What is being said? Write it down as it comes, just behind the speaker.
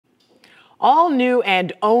All new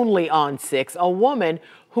and only on 6, a woman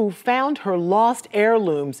who found her lost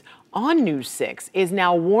heirlooms on News 6 is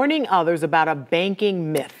now warning others about a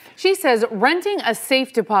banking myth. She says renting a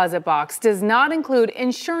safe deposit box does not include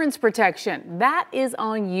insurance protection. That is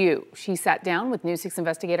on you. She sat down with News 6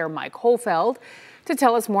 investigator Mike Holfeld to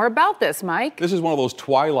tell us more about this. Mike? This is one of those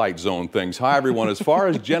Twilight Zone things. Hi, everyone. As far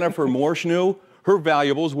as Jennifer Morse knew, her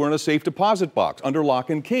valuables were in a safe deposit box under lock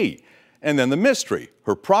and key. And then the mystery.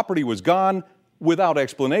 Her property was gone without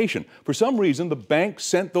explanation. For some reason, the bank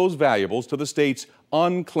sent those valuables to the state's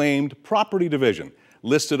unclaimed property division,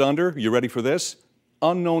 listed under, you ready for this?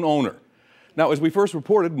 Unknown owner. Now, as we first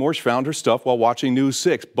reported, Morse found her stuff while watching News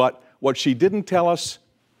 6, but what she didn't tell us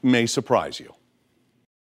may surprise you.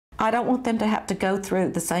 I don't want them to have to go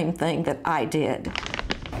through the same thing that I did.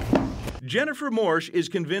 Jennifer Morse is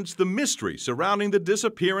convinced the mystery surrounding the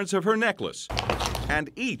disappearance of her necklace and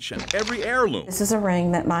each and every heirloom. This is a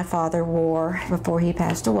ring that my father wore before he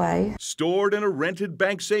passed away. Stored in a rented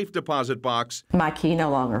bank safe deposit box. My key no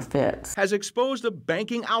longer fits. Has exposed a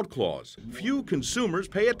banking out clause few consumers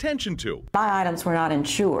pay attention to. My items were not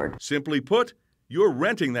insured. Simply put, you're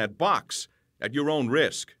renting that box at your own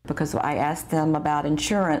risk. Because I asked them about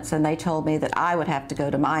insurance and they told me that I would have to go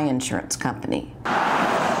to my insurance company.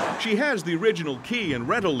 She has the original key and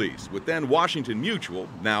rental lease with then Washington Mutual,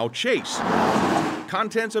 now Chase.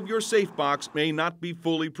 Contents of your safe box may not be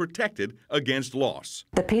fully protected against loss.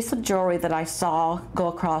 The piece of jewelry that I saw go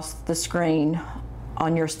across the screen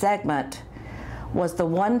on your segment was the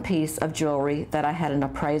one piece of jewelry that I had an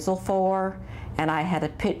appraisal for and I had a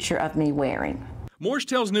picture of me wearing. Morse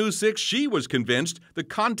tells News 6 she was convinced the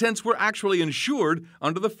contents were actually insured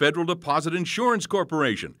under the Federal Deposit Insurance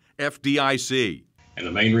Corporation, FDIC. And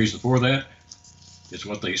the main reason for that is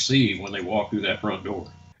what they see when they walk through that front door.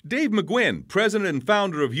 Dave McGuinn, president and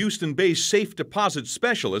founder of Houston-based Safe Deposit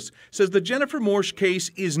Specialists, says the Jennifer Morse case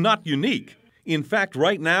is not unique. In fact,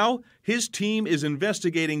 right now, his team is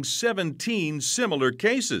investigating 17 similar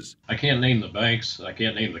cases. I can't name the banks, I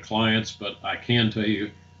can't name the clients, but I can tell you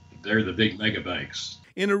they're the big mega banks.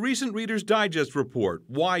 In a recent Reader's Digest report,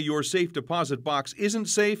 Why Your Safe Deposit Box Isn't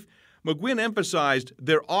Safe, McGuinn emphasized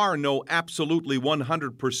there are no absolutely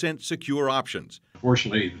 100% secure options.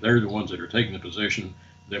 Fortunately, they're the ones that are taking the position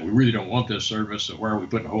that we really don't want this service, so why are we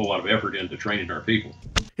putting a whole lot of effort into training our people?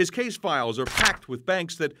 His case files are packed with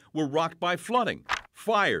banks that were rocked by flooding,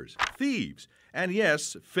 fires, thieves, and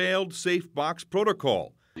yes, failed safe box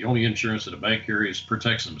protocol. The only insurance that a bank carries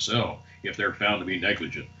protects themselves if they're found to be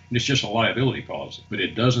negligent. And it's just a liability policy, but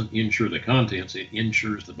it doesn't insure the contents, it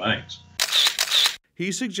insures the banks.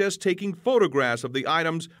 He suggests taking photographs of the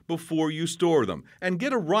items before you store them and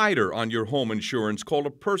get a rider on your home insurance called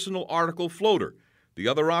a personal article floater. The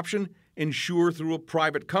other option, insure through a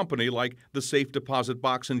private company like the Safe Deposit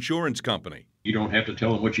Box Insurance Company. You don't have to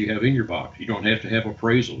tell them what you have in your box. You don't have to have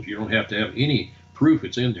appraisals. You don't have to have any proof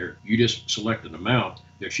it's in there. You just select an amount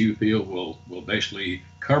that you feel will basically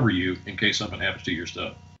cover you in case something happens to your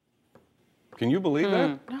stuff. Can you believe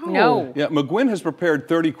that? No. Yeah, McGuinn has prepared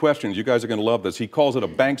 30 questions. You guys are going to love this. He calls it a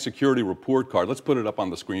bank security report card. Let's put it up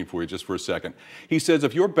on the screen for you just for a second. He says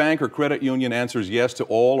if your bank or credit union answers yes to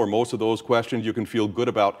all or most of those questions, you can feel good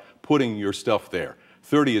about putting your stuff there.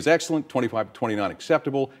 30 is excellent, 25 to 29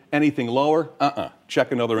 acceptable. Anything lower,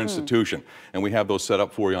 check another institution. And we have those set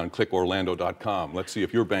up for you on clickorlando.com. Let's see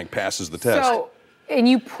if your bank passes the test. And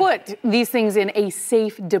you put these things in a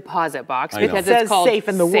safe deposit box because it's called safe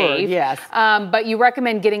in the word, yes. But you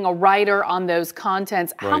recommend getting a rider on those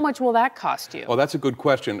contents. Right. How much will that cost you? Oh, that's a good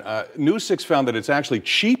question. News 6 found that it's actually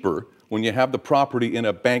cheaper when you have the property in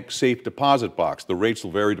a bank safe deposit box. The rates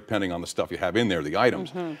will vary depending on the stuff you have in there, the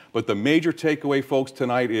items. But the major takeaway, folks,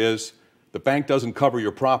 tonight is the bank doesn't cover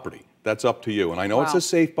your property. That's up to you. And I know it's a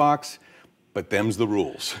safe box, but them's the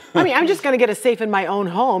rules. I mean, I'm just going to get a safe in my own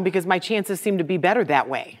home because my chances seem to be better that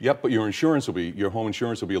way. Yep, but your home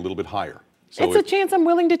insurance will be a little bit higher. So it's a chance I'm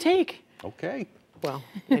willing to take. Okay. Well,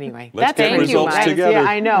 anyway. Let's get results together. Yeah,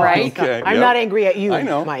 I know. Right? Okay. I'm not angry at you, I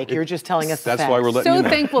know. Mike. You're just telling us the That's facts. why we're letting you know.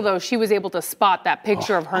 So thankful, though, she was able to spot that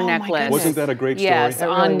picture of her necklace. Wasn't that a great story? Yes, It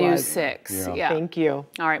on really News was. 6. Yeah. Thank you.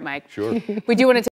 All right, Mike. Sure. We do want to